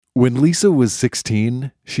When Lisa was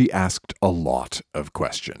 16, she asked a lot of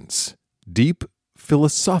questions. Deep,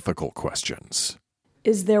 philosophical questions.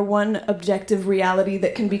 Is there one objective reality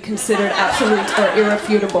that can be considered absolute or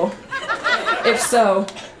irrefutable? If so,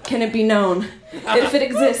 can it be known? If it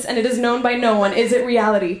exists and it is known by no one, is it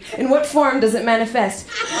reality? In what form does it manifest?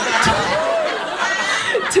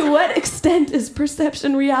 To what extent is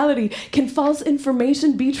perception reality? Can false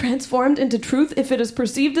information be transformed into truth if it is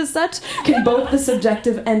perceived as such? Can both the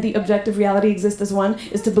subjective and the objective reality exist as one?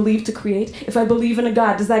 Is to believe to create? If I believe in a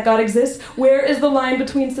God, does that God exist? Where is the line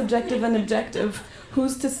between subjective and objective?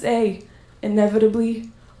 Who's to say? Inevitably,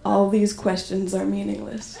 all these questions are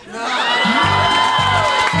meaningless.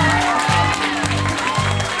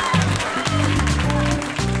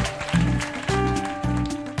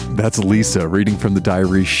 That's Lisa reading from the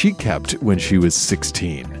diary she kept when she was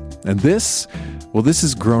 16. And this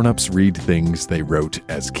is Grown Ups Read Things They Wrote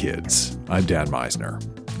as Kids. I'm Dan Meisner.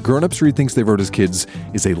 Grown Ups Read Things They Wrote as Kids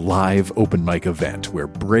is a live open mic event where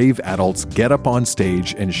brave adults get up on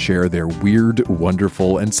stage and share their weird,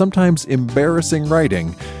 wonderful, and sometimes embarrassing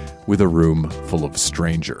writing with a room full of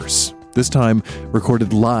strangers. This time,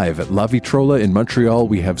 recorded live at Vitrola in Montreal,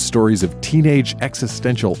 we have stories of teenage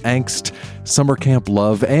existential angst, summer camp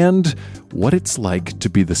love, and what it's like to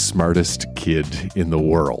be the smartest kid in the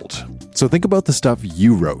world. So think about the stuff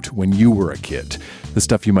you wrote when you were a kid, the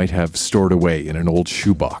stuff you might have stored away in an old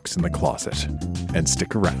shoebox in the closet, and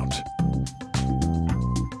stick around.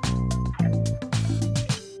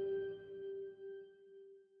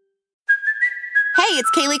 Hey,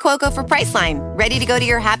 it's Kaylee Cuoco for Priceline. Ready to go to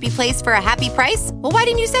your happy place for a happy price? Well, why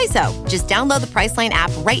didn't you say so? Just download the Priceline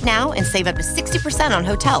app right now and save up to 60% on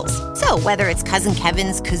hotels. So whether it's Cousin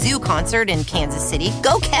Kevin's Kazoo Concert in Kansas City,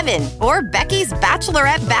 go Kevin, or Becky's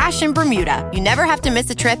Bachelorette Bash in Bermuda, you never have to miss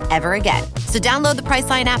a trip ever again. So download the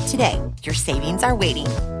Priceline app today. Your savings are waiting.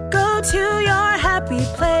 Go to your happy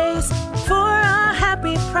place for a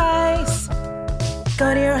happy price.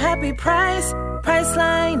 Go to your happy price,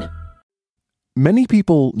 Priceline. Many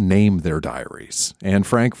people name their diaries. Anne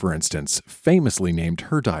Frank, for instance, famously named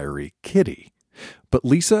her diary Kitty. But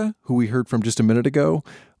Lisa, who we heard from just a minute ago,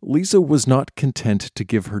 Lisa was not content to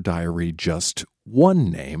give her diary just one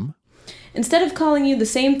name. Instead of calling you the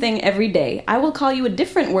same thing every day, I will call you a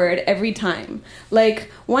different word every time. Like,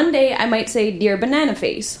 one day I might say Dear Banana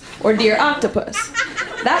Face or Dear Octopus.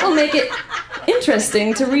 That will make it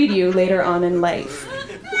interesting to read you later on in life.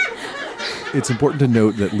 It's important to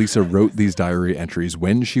note that Lisa wrote these diary entries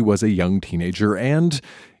when she was a young teenager, and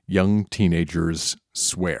young teenagers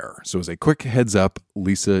swear. So as a quick heads up,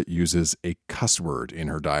 Lisa uses a cuss word in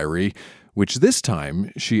her diary, which this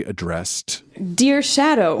time she addressed Dear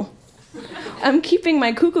Shadow. I'm keeping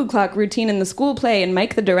my cuckoo clock routine in the school play, and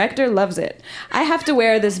Mike the director loves it. I have to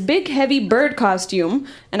wear this big heavy bird costume,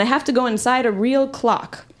 and I have to go inside a real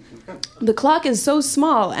clock. The clock is so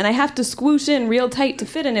small, and I have to squoosh in real tight to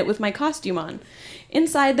fit in it with my costume on.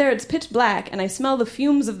 Inside there, it's pitch black, and I smell the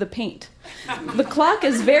fumes of the paint. The clock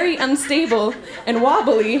is very unstable and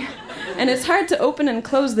wobbly, and it's hard to open and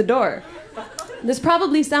close the door. This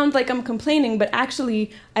probably sounds like I'm complaining, but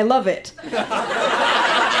actually, I love it.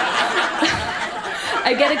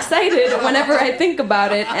 I get excited whenever I think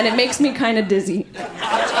about it, and it makes me kind of dizzy.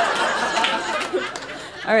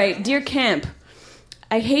 All right, Dear Camp.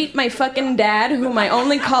 I hate my fucking dad, whom I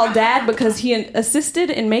only call dad because he assisted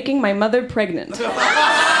in making my mother pregnant.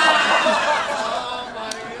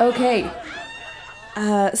 Okay.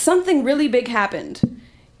 Something really big happened.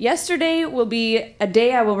 Yesterday will be a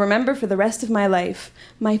day I will remember for the rest of my life.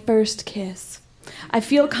 My first kiss. I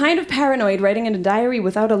feel kind of paranoid writing in a diary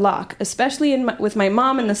without a lock, especially with my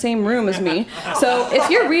mom in the same room as me. So if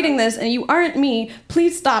you're reading this and you aren't me,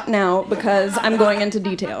 please stop now because I'm going into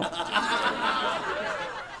detail.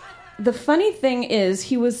 The funny thing is,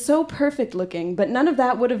 he was so perfect looking, but none of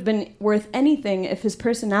that would have been worth anything if his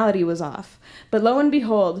personality was off. But lo and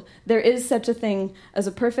behold, there is such a thing as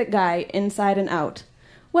a perfect guy inside and out.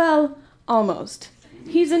 Well, almost.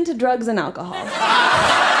 He's into drugs and alcohol.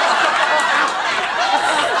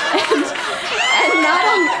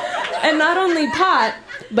 and not only pot,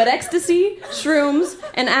 but ecstasy, shrooms,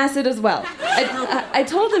 and acid as well. I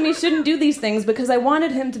told him he shouldn't do these things because I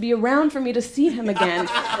wanted him to be around for me to see him again.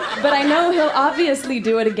 But I know he'll obviously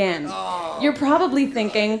do it again. You're probably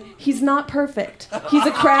thinking, he's not perfect. He's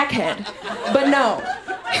a crackhead. But no.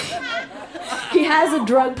 He has a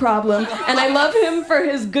drug problem, and I love him for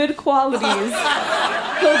his good qualities.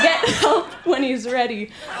 He'll get help when he's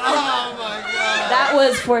ready. Oh my God. That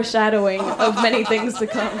was foreshadowing of many things to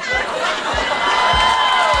come.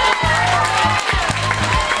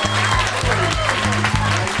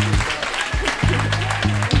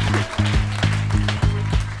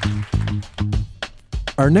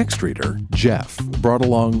 Our next reader, Jeff, brought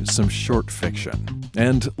along some short fiction.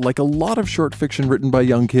 And like a lot of short fiction written by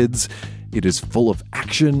young kids, it is full of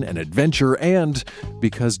action and adventure, and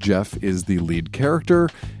because Jeff is the lead character,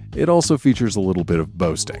 it also features a little bit of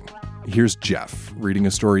boasting. Here's Jeff reading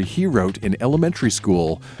a story he wrote in elementary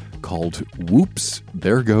school called Whoops,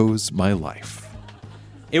 There Goes My Life.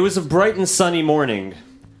 It was a bright and sunny morning.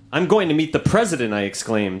 I'm going to meet the president, I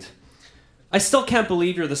exclaimed. I still can't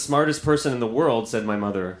believe you're the smartest person in the world, said my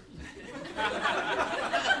mother.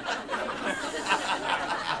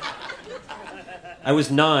 I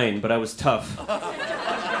was 9, but I was tough.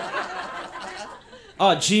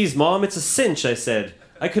 Aw, geez, Mom, it's a cinch, I said.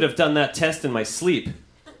 I could have done that test in my sleep.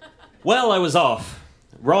 Well, I was off.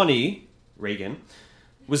 Ronnie, Reagan,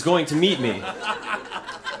 was going to meet me.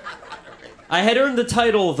 I had earned the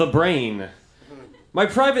title The Brain. My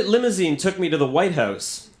private limousine took me to the White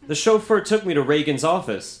House. The chauffeur took me to Reagan's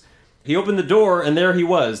office. He opened the door, and there he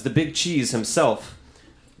was, the big cheese himself.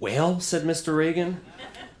 Well, said Mr. Reagan,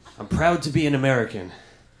 I'm proud to be an American.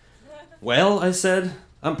 Well, I said,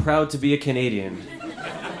 I'm proud to be a Canadian.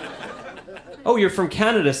 Oh, you're from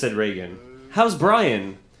Canada, said Reagan. How's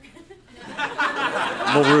Brian?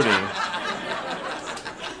 Mulrooney.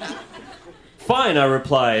 Fine, I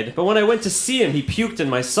replied, but when I went to see him, he puked in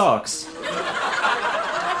my socks.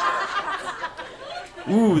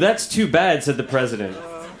 Ooh, that's too bad, said the president.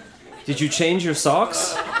 Did you change your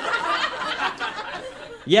socks?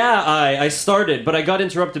 Yeah, I started, but I got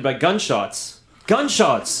interrupted by gunshots.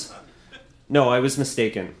 Gunshots! No, I was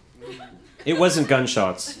mistaken. It wasn't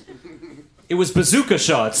gunshots. It was bazooka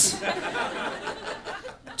shots.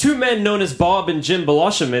 2 men known as Bob and Jim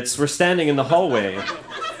Beloshemitz were standing in the hallway.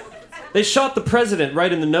 They shot the president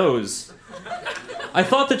right in the nose. I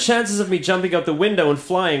thought the chances of me jumping out the window and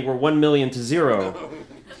flying were 1,000,000 to 0.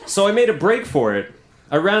 So I made a break for it.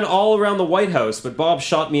 I ran all around the White House, but Bob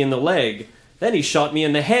shot me in the leg. Then he shot me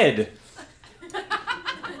in the head.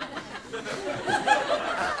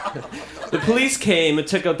 The police came and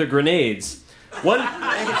took out their grenades.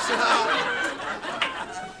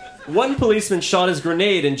 One policeman shot his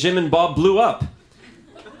grenade and Jim and Bob blew up.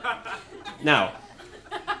 Now,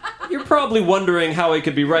 you're probably wondering how I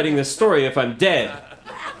could be writing this story if I'm dead.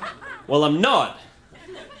 Well, I'm not.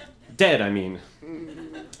 Dead, I mean.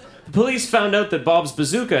 The police found out that Bob's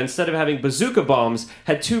bazooka, instead of having bazooka bombs,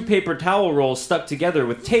 had 2 paper towel rolls stuck together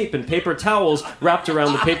with tape and paper towels wrapped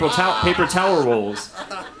around the paper towel rolls.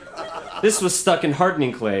 This was stuck in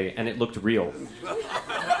hardening clay, and it looked real.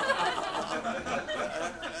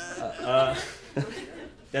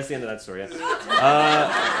 That's the end of that story, yeah.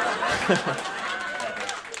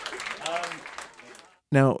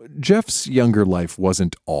 Now, Jeff's younger life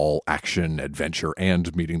wasn't all action, adventure,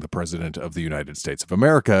 and meeting the President of the United States of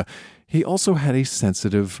America. He also had a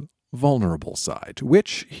sensitive, vulnerable side,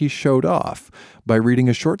 which he showed off by reading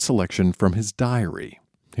a short selection from his diary.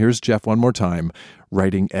 Here's Jeff one more time,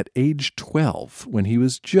 writing at age 12, when he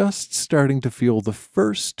was just starting to feel the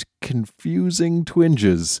first confusing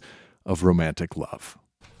twinges of romantic love.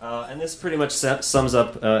 And this pretty much sums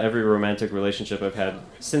up every romantic relationship I've had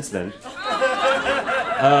since then.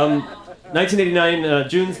 1989,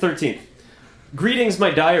 June 13th. Greetings,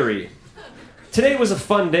 my diary. Today was a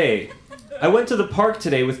fun day. I went to the park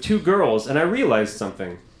today with 2 girls, and I realized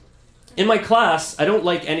something. In my class, I don't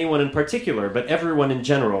like anyone in particular, but everyone in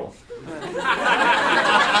general.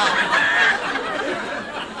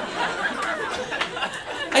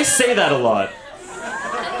 I say that a lot.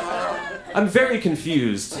 I'm very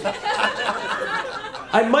confused.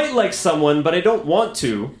 I might like someone, but I don't want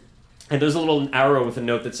to. And there's a little arrow with a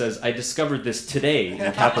note that says, I discovered this today, in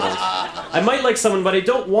capitals. I might like someone, but I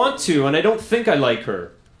don't want to, and I don't think I like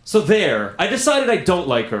her. So there, I decided I don't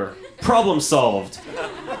like her. Problem solved.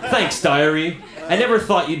 Thanks, diary. I never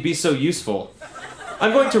thought you'd be so useful.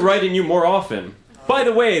 I'm going to write in you more often. By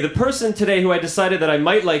the way, the person today who I decided that I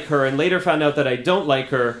might like her and later found out that I don't like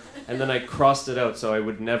her, and then I crossed it out so I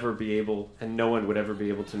would never be able, and no one would ever be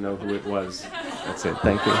able to know who it was. That's it.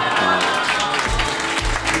 Thank you.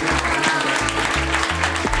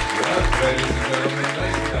 Ladies and gentlemen,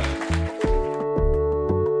 nice time.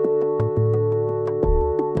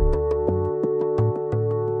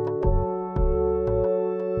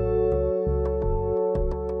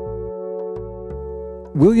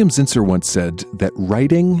 William Zinsser once said that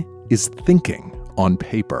writing is thinking on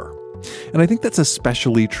paper. And I think that's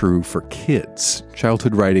especially true for kids.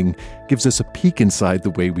 Childhood writing gives us a peek inside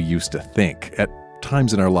the way we used to think, at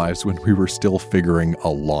times in our lives when we were still figuring a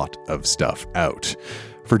lot of stuff out.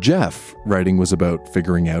 For Jeff, writing was about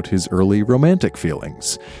figuring out his early romantic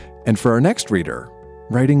feelings. And for our next reader,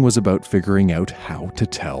 writing was about figuring out how to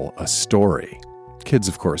tell a story. Kids,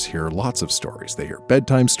 of course, hear lots of stories. They hear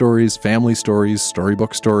bedtime stories, family stories,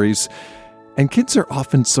 storybook stories. And kids are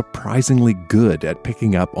often surprisingly good at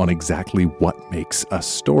picking up on exactly what makes a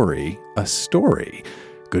story a story.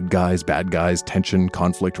 Good guys, bad guys, tension,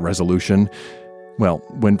 conflict, resolution. Well,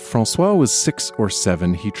 when Francois was 6 or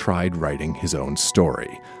 7, he tried writing his own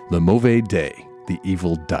story, Le Mauvais Dé, The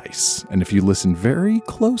Evil Dice. And if you listen very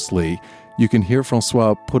closely, you can hear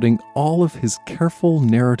Francois putting all of his careful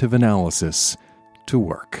narrative analysis to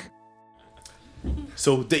work.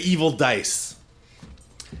 So, The Evil Dice.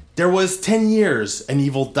 There was 10 years an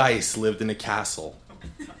evil dice lived in a castle.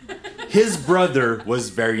 His brother was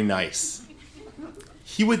very nice.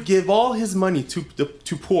 He would give all his money to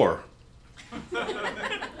poor.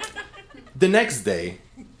 The next day,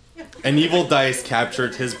 an evil dice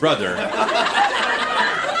captured his brother.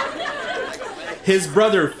 His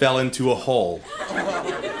brother fell into a hole.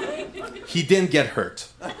 He didn't get hurt.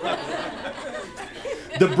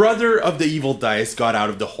 The brother of the evil dice got out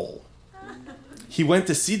of the hole. He went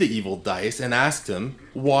to see the evil dice and asked him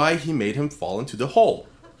why he made him fall into the hole.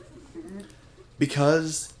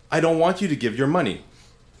 Because I don't want you to give your money.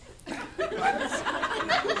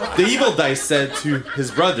 The evil dice said to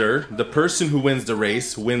his brother, the person who wins the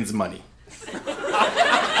race wins money.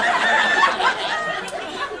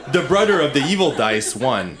 The brother of the evil dice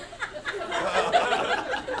won.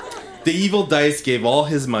 The evil dice gave all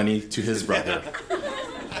his money to his brother.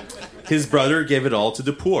 His brother gave it all to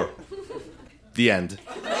the poor. The end.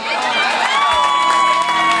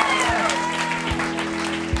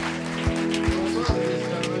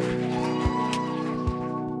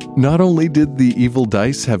 Not only did the evil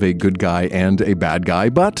dice have a good guy and a bad guy,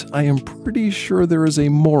 but I am pretty sure there is a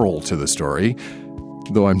moral to the story,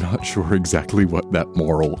 though I'm not sure exactly what that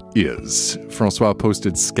moral is. Francois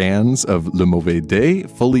posted scans of Le Mauvais Dé,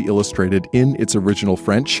 fully illustrated in its original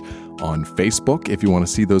French, on Facebook. If you want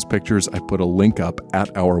to see those pictures, I put a link up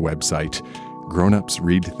at our website,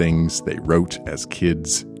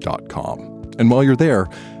 grownupsreadthingsttheyWroteAsKids.com. And while you're there,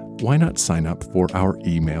 why not sign up for our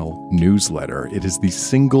email newsletter? It is the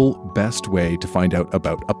single best way to find out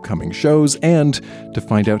about upcoming shows and to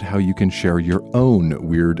find out how you can share your own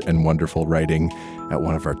weird and wonderful writing at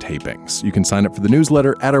one of our tapings. You can sign up for the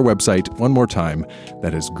newsletter at our website. One more time,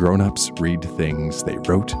 that is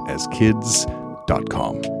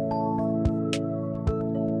grownupsreadthingsttheyWroteAsKids.com.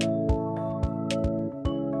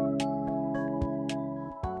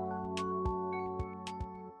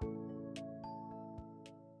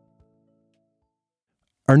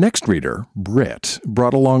 Our next reader, Britt,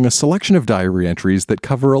 brought along a selection of diary entries that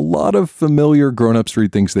cover a lot of familiar grown-ups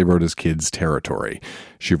read things they wrote as kids territory.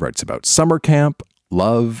 She writes about summer camp,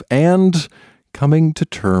 love, and coming to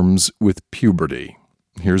terms with puberty.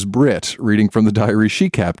 Here's Britt reading from the diary she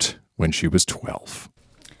kept when she was 12.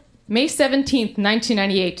 May 17th,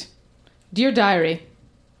 1998. Dear Diary,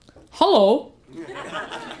 hello.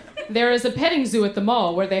 There is a petting zoo at the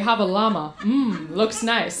mall where they have a llama. Looks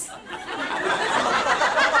nice.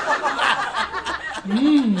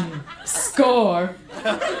 Score.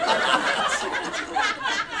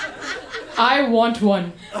 I want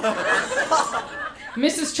one.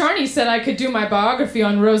 Mrs. Charney said I could do my biography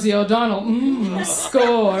on Rosie O'Donnell.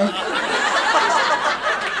 Score.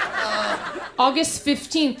 August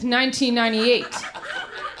 15th, 1998.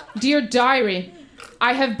 Dear Diary,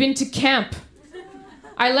 I have been to camp.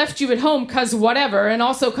 I left you at home 'cause whatever, and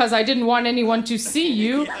also 'cause I didn't want anyone to see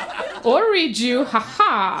you or read you.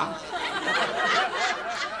 Ha-ha.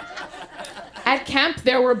 At camp,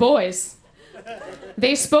 there were boys.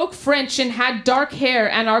 They spoke French and had dark hair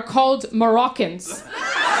and are called Moroccans.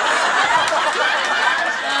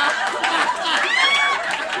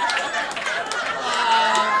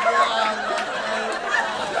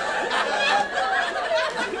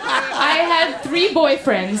 I had 3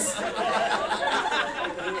 boyfriends.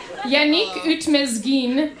 Yannick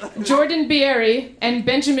Utmezgin, Jordan Bierry, and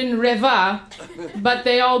Benjamin Reva, but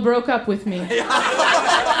they all broke up with me.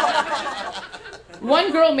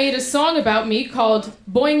 One girl made a song about me called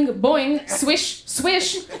Boing Boing Swish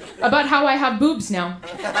Swish about how I have boobs now.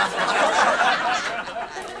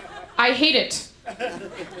 I hate it.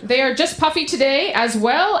 They are just puffy today as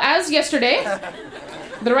well as yesterday.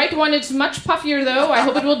 The right one is much puffier though. I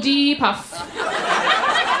hope it will de-puff.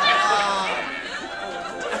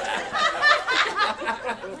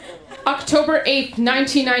 October 8th,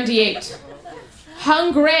 1998.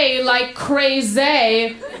 Hungry like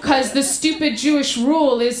crazy, 'cause the stupid Jewish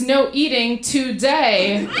rule is no eating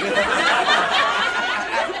today.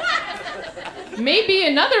 Maybe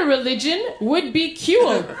another religion would be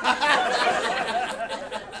cool.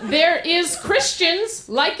 There is Christians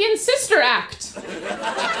like in Sister Act.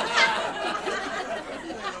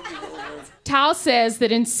 Tal says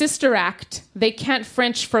that in Sister Act, they can't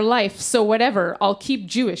French for life, so whatever, I'll keep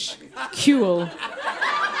Jewish. Cool.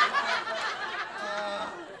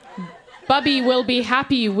 Bubby will be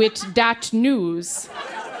happy with that news.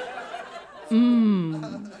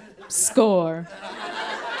 Score.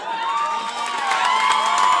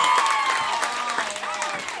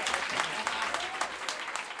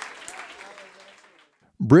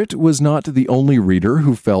 Britt was not the only reader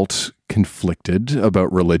who felt conflicted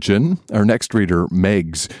about religion. Our next reader,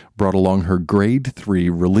 Megs, brought along her grade 3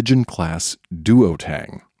 religion class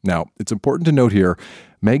duotang. Now, it's important to note here,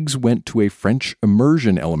 Megs went to a French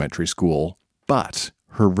immersion elementary school, but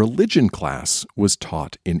her religion class was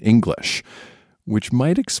taught in English, which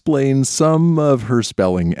might explain some of her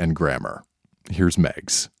spelling and grammar. Here's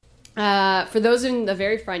Megs. For those in the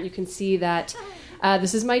very front, you can see that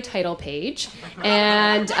this is my title page,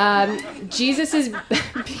 and Jesus is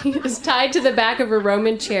tied to the back of a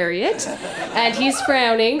Roman chariot, and he's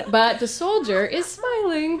frowning, but the soldier is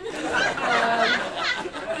smiling.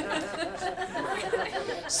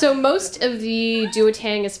 So most of the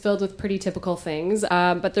duotang is filled with pretty typical things,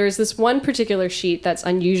 but there's this one particular sheet that's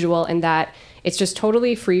unusual in that it's just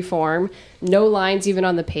totally free form, no lines even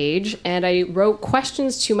on the page, and I wrote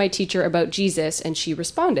questions to my teacher about Jesus, and she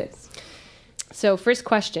responded. So first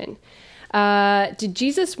question, did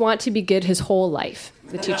Jesus want to be good his whole life?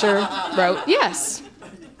 The teacher wrote, yes.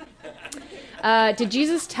 Did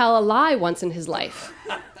Jesus tell a lie once in his life?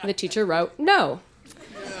 The teacher wrote, no.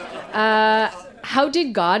 How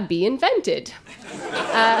did God be invented?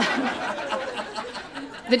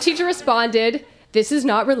 The teacher responded, this is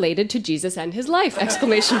not related to Jesus and his life,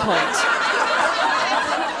 exclamation point.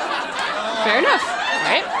 Fair enough,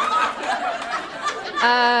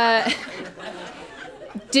 right?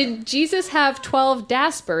 Did Jesus have 12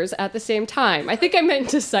 Daspers at the same time? I think I meant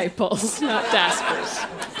disciples, not Daspers.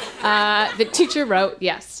 The teacher wrote,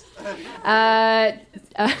 yes.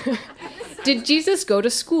 Did Jesus go to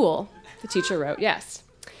school? The teacher wrote, yes.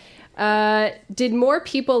 Did more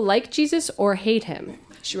people like Jesus or hate him?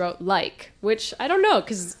 She wrote, like, which I don't know,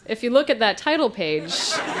 because if you look at that title page...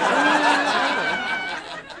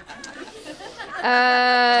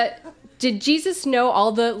 Did Jesus know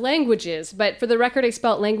all the languages? But for the record, I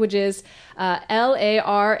spelt languages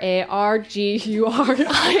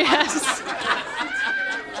Lararguris.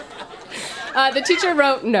 The teacher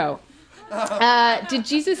wrote, no. Did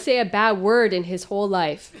Jesus say a bad word in his whole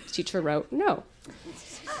life? The teacher wrote, no.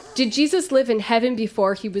 Did Jesus live in heaven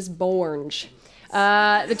before he was born?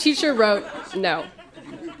 The teacher wrote, no.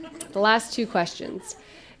 The last two questions.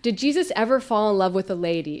 Did Jesus ever fall in love with a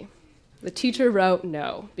lady? The teacher wrote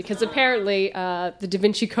no, because apparently the Da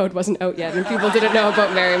Vinci Code wasn't out yet and people didn't know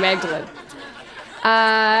about Mary Magdalene.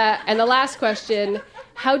 And the last question,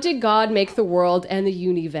 how did God make the world and the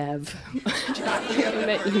universe?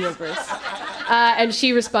 And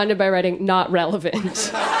she responded by writing, not relevant.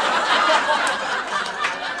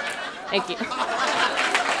 Thank you.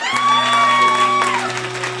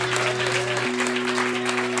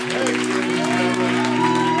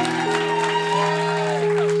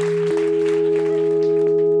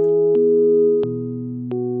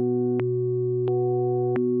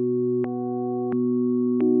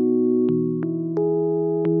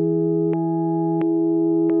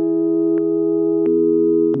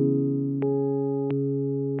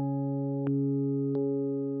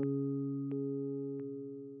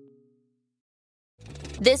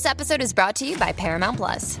 This episode is brought to you by Paramount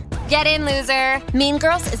Plus. Get in, loser! Mean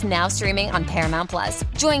Girls is now streaming on Paramount Plus.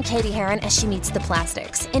 Join Katie Heron as she meets the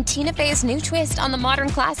plastics in Tina Fey's new twist on the modern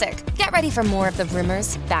classic. Get ready for more of the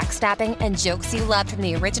rumors, backstabbing, and jokes you loved from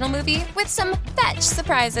the original movie with some fetch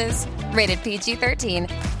surprises. Rated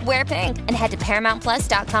PG-13. Wear pink and head to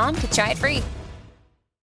ParamountPlus.com to try it free.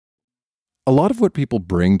 A lot of what people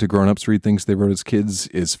bring to grown-ups read things they wrote as kids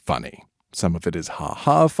is funny. Some of it is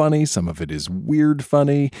ha-ha funny, some of it is weird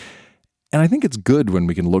funny. And I think it's good when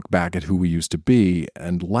we can look back at who we used to be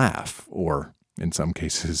and laugh, or in some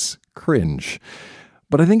cases, cringe.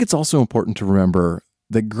 But I think it's also important to remember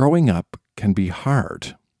that growing up can be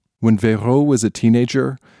hard. When Vero was a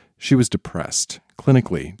teenager, she was depressed,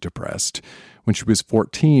 clinically depressed. When she was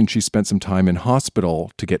 14, she spent some time in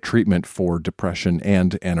hospital to get treatment for depression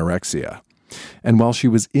and anorexia. And while she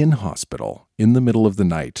was in hospital, in the middle of the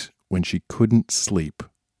night, when she couldn't sleep,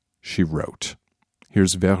 she wrote.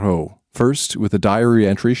 Here's Vero, first with a diary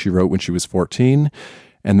entry she wrote when she was 14,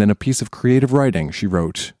 and then a piece of creative writing she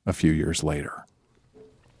wrote a few years later.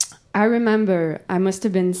 I remember I must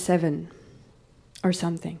have been 7 or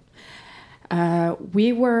something.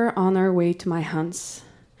 We were on our way to my aunt's.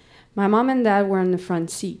 My mom and dad were in the front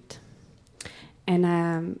seat.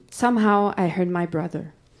 And somehow I heard my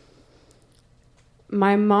brother.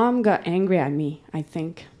 My mom got angry at me, I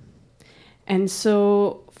think. And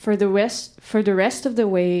so for the rest of the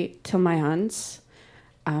way till my aunt's,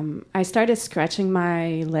 I started scratching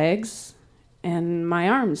my legs and my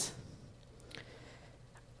arms.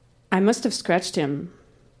 I must have scratched him,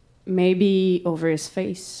 maybe over his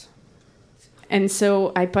face. And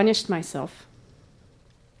so I punished myself.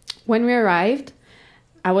 When we arrived,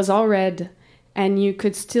 I was all red, and you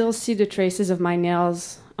could still see the traces of my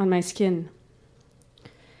nails on my skin.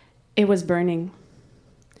 It was burning.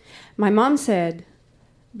 My mom said,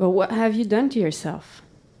 "But what have you done to yourself?"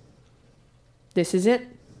 This is it.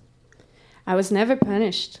 I was never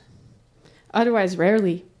punished, otherwise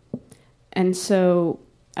rarely. And so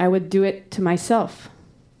I would do it to myself.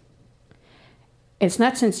 It's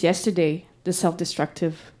not since yesterday, the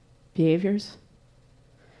self-destructive behaviors.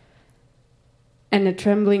 And the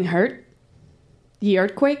trembling hurt, the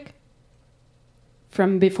earthquake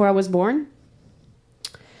from before I was born,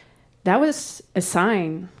 that was a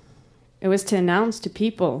sign. It was to announce to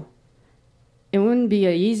people it wouldn't be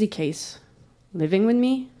an easy case living with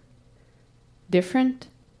me, different.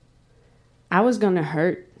 I was going to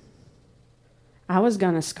hurt. I was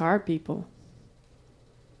going to scar people.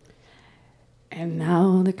 And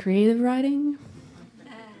now the creative writing.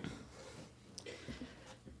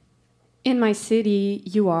 In my city,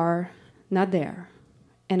 you are not there,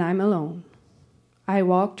 and I'm alone. I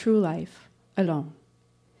walk through life alone.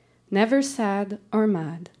 Never sad or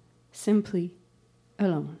mad, simply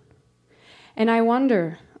alone. And I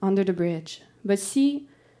wander under the bridge, but see,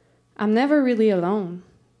 I'm never really alone.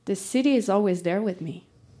 The city is always there with me.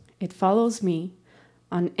 It follows me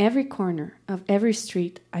on every corner of every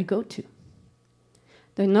street I go to.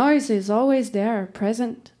 The noise is always there,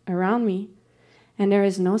 present around me, and there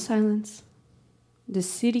is no silence. The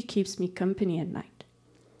city keeps me company at night.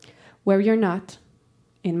 Where you're not,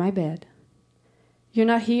 in my bed. You're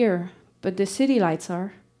not here, but the city lights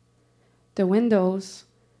are. The windows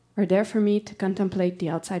are there for me to contemplate the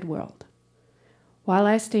outside world, while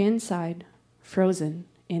I stay inside, frozen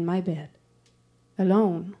in my bed.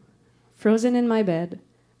 Alone, frozen in my bed,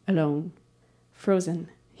 alone, frozen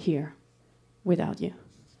here, without you.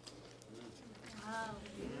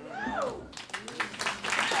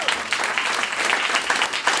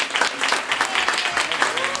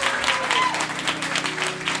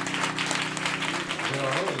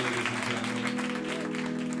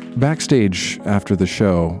 Backstage after the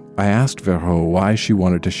show, I asked Vero why she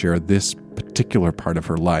wanted to share this particular part of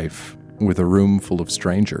her life with a room full of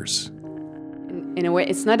strangers. In a way,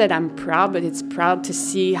 it's not that I'm proud, but it's proud to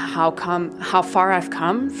see how far I've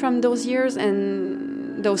come from those years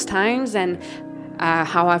and those times, and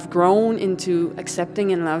how I've grown into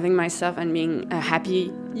accepting and loving myself and being a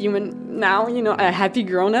happy human now, a happy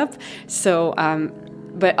grown-up. So,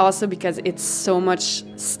 but also because it's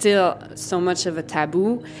still so much of a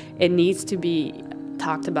taboo, it needs to be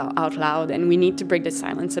talked about out loud, and we need to break the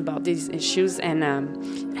silence about these issues and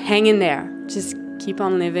hang in there. Just keep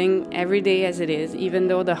on living every day as it is, even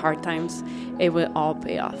though the hard times, it will all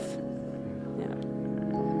pay off. Yeah.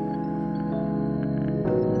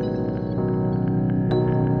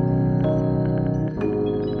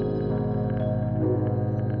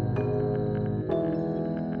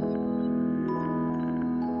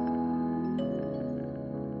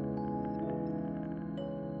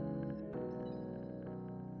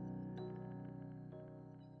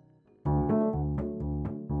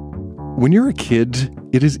 When you're a kid,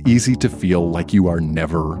 it is easy to feel like you are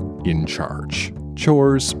never in charge.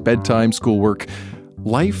 Chores, bedtime, schoolwork.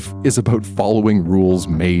 Life is about following rules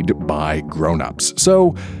made by grown-ups.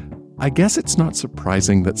 So I guess it's not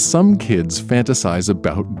surprising that some kids fantasize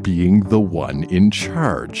about being the one in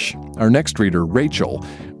charge. Our next reader, Rachel,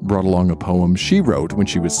 brought along a poem she wrote when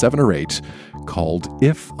she was 7 or 8 called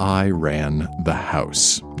If I Ran the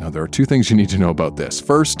House. Now, there are two things you need to know about this.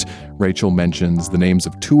 First, Rachel mentions the names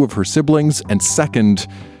of 2 of her siblings, and second,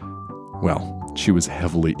 well, she was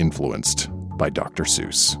heavily influenced by Dr.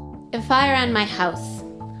 Seuss. If I ran my house,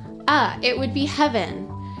 it would be heaven.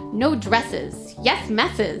 No dresses, yes,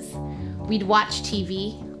 messes. We'd watch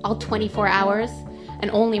TV all 24 hours, and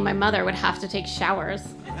only my mother would have to take showers.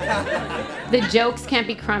 The jokes can't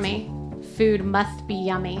be crummy. Food must be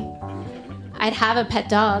yummy. I'd have a pet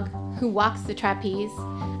dog who walks the trapeze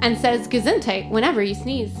and says Gesundheit whenever you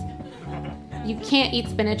sneeze. You can't eat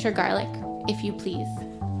spinach or garlic, if you please.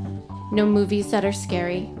 No movies that are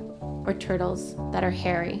scary or turtles that are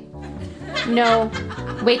hairy. No,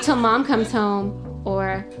 wait till mom comes home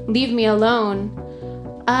or leave me alone.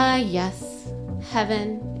 Yes,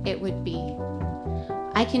 heaven it would be.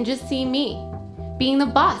 I can just see me, being the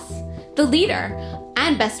boss, the leader,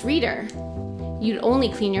 and best reader. You'd only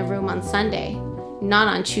clean your room on Sunday, not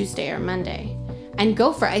on Tuesday or Monday, and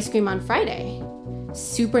go for ice cream on Friday.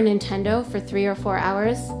 Super Nintendo for 3 or 4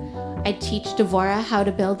 hours. I'd teach Devora how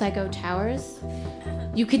to build Lego towers.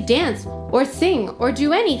 You could dance or sing or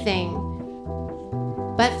do anything.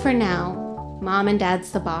 But for now, Mom and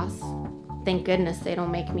Dad's the boss. Thank goodness they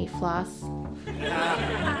don't make me floss.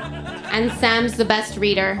 And Sam's the best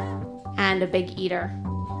reader and a big eater.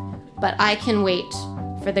 But I can wait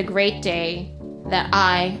for the great day that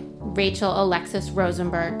I, Rachel Alexis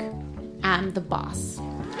Rosenberg, am the boss.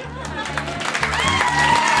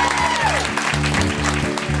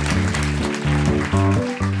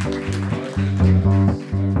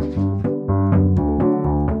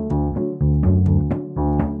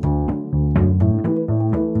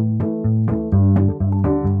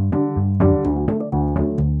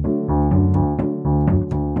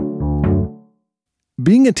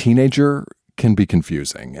 Being a teenager can be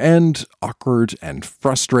confusing and awkward and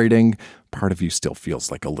frustrating. Part of you still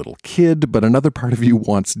feels like a little kid, but another part of you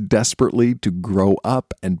wants desperately to grow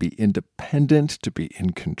up and be independent, to be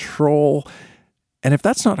in control. And if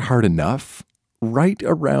that's not hard enough, right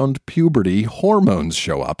around puberty, hormones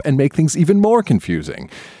show up and make things even more confusing.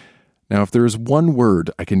 Now, if there is one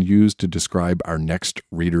word I can use to describe our next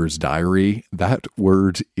reader's diary, that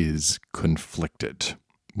word is conflicted.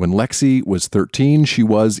 When Lexi was 13, she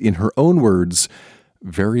was, in her own words,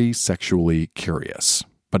 very sexually curious.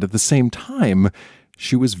 But at the same time,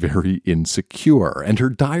 she was very insecure. And her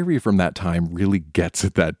diary from that time really gets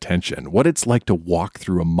at that tension. What it's like to walk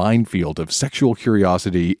through a minefield of sexual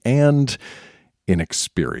curiosity and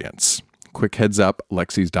inexperience. Quick heads up,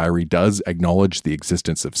 Lexi's diary does acknowledge the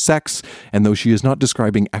existence of sex. And though she is not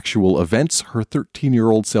describing actual events, her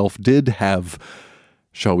 13-year-old self did have,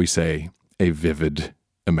 shall we say, a vivid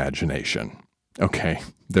imagination. Okay,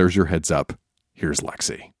 there's your heads up. Here's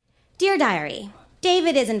Lexi. Dear Diary,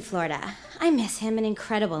 David is in Florida. I miss him an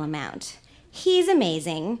incredible amount. He's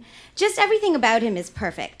amazing. Just everything about him is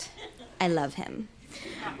perfect. I love him.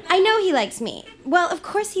 I know he likes me. Well, of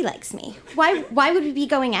course he likes me. Why would we be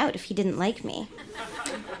going out if he didn't like me?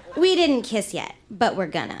 We didn't kiss yet, but we're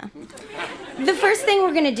gonna. The first thing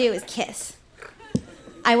we're gonna do is kiss.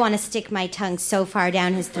 I want to stick my tongue so far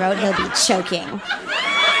down his throat he'll be choking.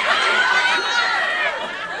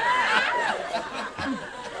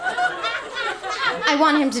 I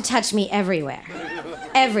want him to touch me everywhere.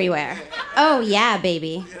 Everywhere. Oh, yeah,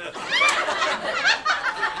 baby. And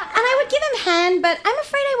I would give him hand, but I'm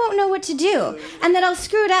afraid I won't know what to do, and that I'll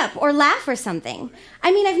screw it up or laugh or something.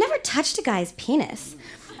 I mean, I've never touched a guy's penis.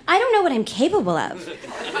 I don't know what I'm capable of.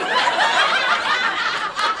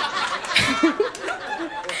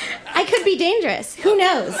 I could be dangerous. Who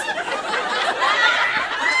knows?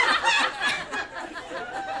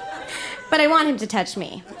 But I want him to touch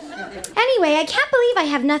me. Anyway, I can't believe I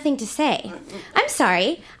have nothing to say. I'm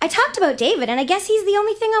sorry. I talked about David, and I guess he's the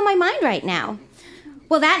only thing on my mind right now.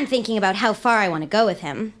 Well, that and thinking about how far I want to go with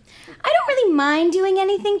him. I don't really mind doing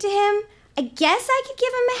anything to him. I guess I could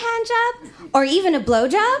give him a hand job, or even a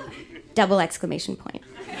blowjob. Double exclamation point.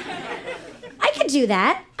 I could do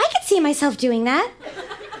that. I could see myself doing that.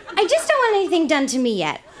 I just don't want anything done to me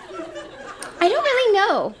yet. I don't really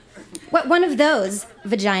know what one of those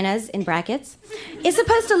vaginas, in brackets, is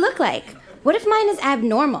supposed to look like. What if mine is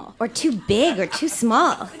abnormal, or too big, or too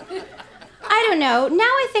small? I don't know. Now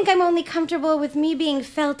I think I'm only comfortable with me being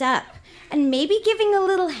felt up, and maybe giving a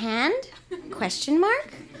little hand? Question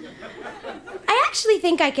mark? I actually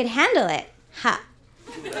think I could handle it. Ha.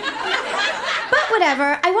 But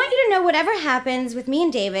whatever, I want you to know whatever happens with me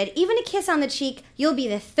and David, even a kiss on the cheek, you'll be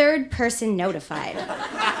the third person notified.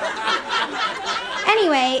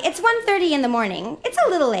 Anyway, it's 1:30 in the morning. It's a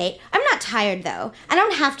little late. I'm not tired, though. I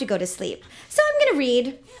don't have to go to sleep. So I'm going to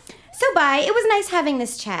read. So bye. It was nice having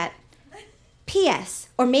this chat. P.S.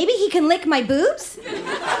 Or maybe he can lick my boobs?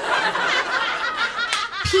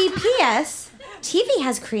 P.P.S. TV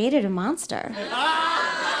has created a monster.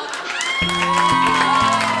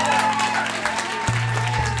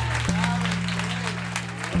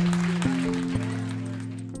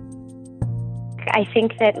 I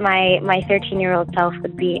think that my 13-year-old self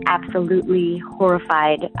would be absolutely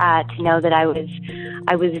horrified to know that I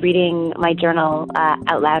was reading my journal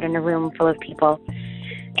out loud in a room full of people.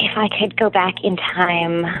 If I could go back in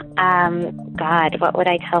time, God, what would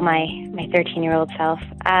I tell my 13-year-old self?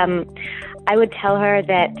 I would tell her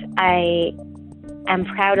that I am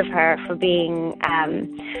proud of her for being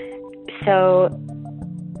so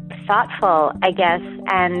thoughtful, I guess,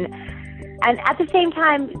 and at the same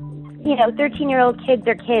time, you know, 13-year-old kids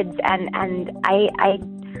are kids, and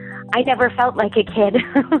I never felt like a kid,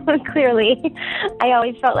 clearly. I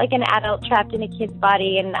always felt like an adult trapped in a kid's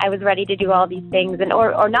body, and I was ready to do all these things, and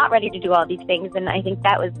or not ready to do all these things, and I think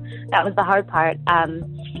that was the hard part. I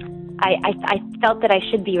felt that I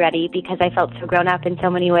should be ready because I felt so grown up in so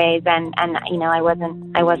many ways, and you know, I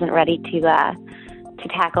wasn't ready to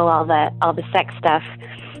tackle all the sex stuff.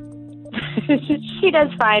 She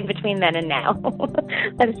does fine between then and now.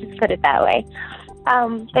 Let's just put it that way.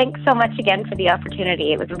 Thanks so much again for the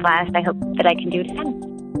opportunity. It was a blast. I hope that I can do it again.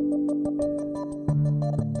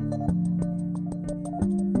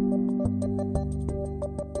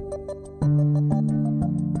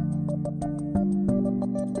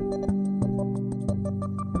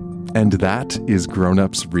 And that is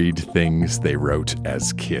Grown-Ups Read Things They Wrote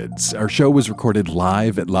as Kids. Our show was recorded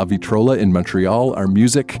live at La Vitrola in Montreal. Our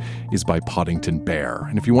music is by Poddington Bear.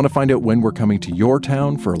 And if you want to find out when we're coming to your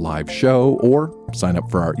town for a live show, or sign up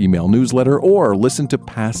for our email newsletter, or listen to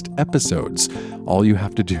past episodes, all you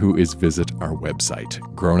have to do is visit our website,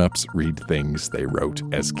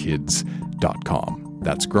 grownupsreadthingstheywroteaskids.com.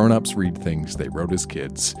 That's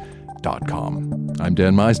grownupsreadthingstheywroteaskids.com. I'm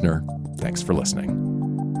Dan Meisner. Thanks for listening.